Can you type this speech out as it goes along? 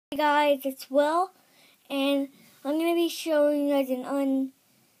Hey guys, it's Will, and I'm gonna be showing you guys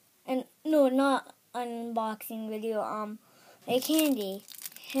not unboxing video. A candy.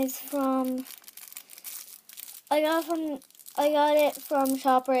 It's from I got it from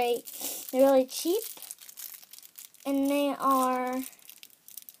ShopRite. They're really cheap, and they are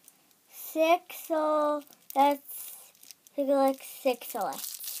like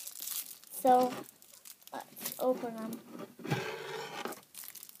Sixlets. So let's open them.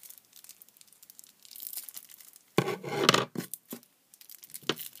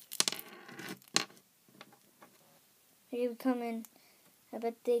 They could come in. I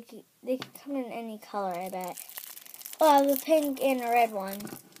bet they could come in any color. I bet. Oh, I have a pink and a red one.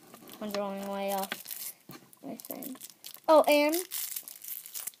 I'm drawing way off my thing. Oh, and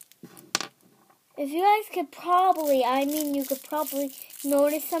if you guys could probably, you could probably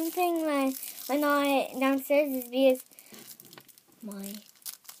notice something when I downstairs is because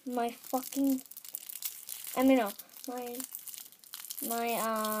my fucking,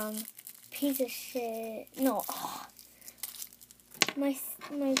 my piece of shit. No. Oh. My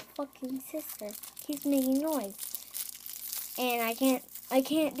fucking sister keeps making noise, and I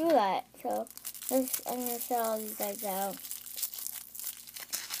can't do that. So I'm gonna sell these guys out.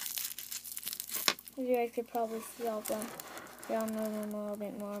 You guys could probably see all of them. Y'all know them a little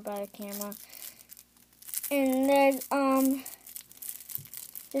bit more by the camera. And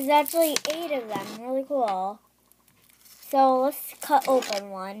there's actually 8 of them. Really cool. So let's cut open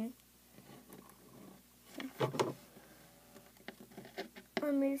one.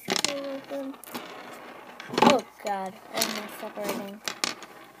 Let me just cut it open. Oh god, I messed up everything.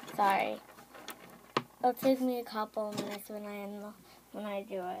 Sorry. It'll take me a couple minutes when I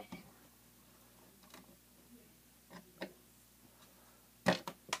do it.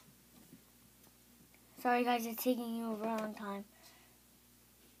 Sorry guys, it's taking you a long time.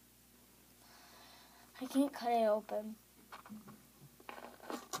 I can't cut it open.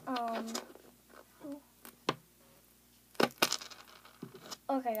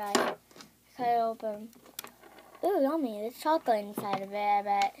 Okay guys, cut it open. Ooh, yummy. There's chocolate inside of it, I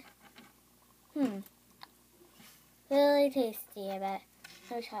bet. Really tasty, I bet.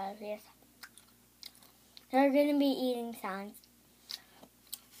 Let me try it for you. They're gonna be eating sounds.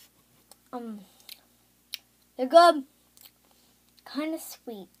 They're good. Kind of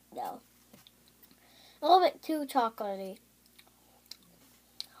sweet, though. A little bit too chocolatey.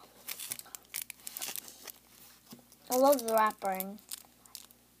 I love the wrapping.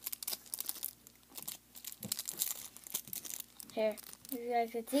 Here, you guys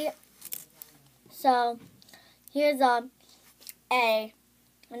can see it. So, here's another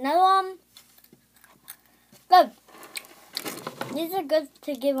one. Good. These are good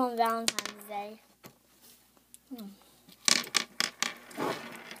to give on Valentine's Day.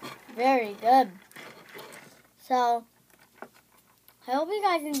 Very good. So, I hope you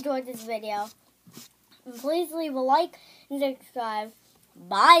guys enjoyed this video. And please leave a like and subscribe.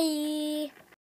 Bye.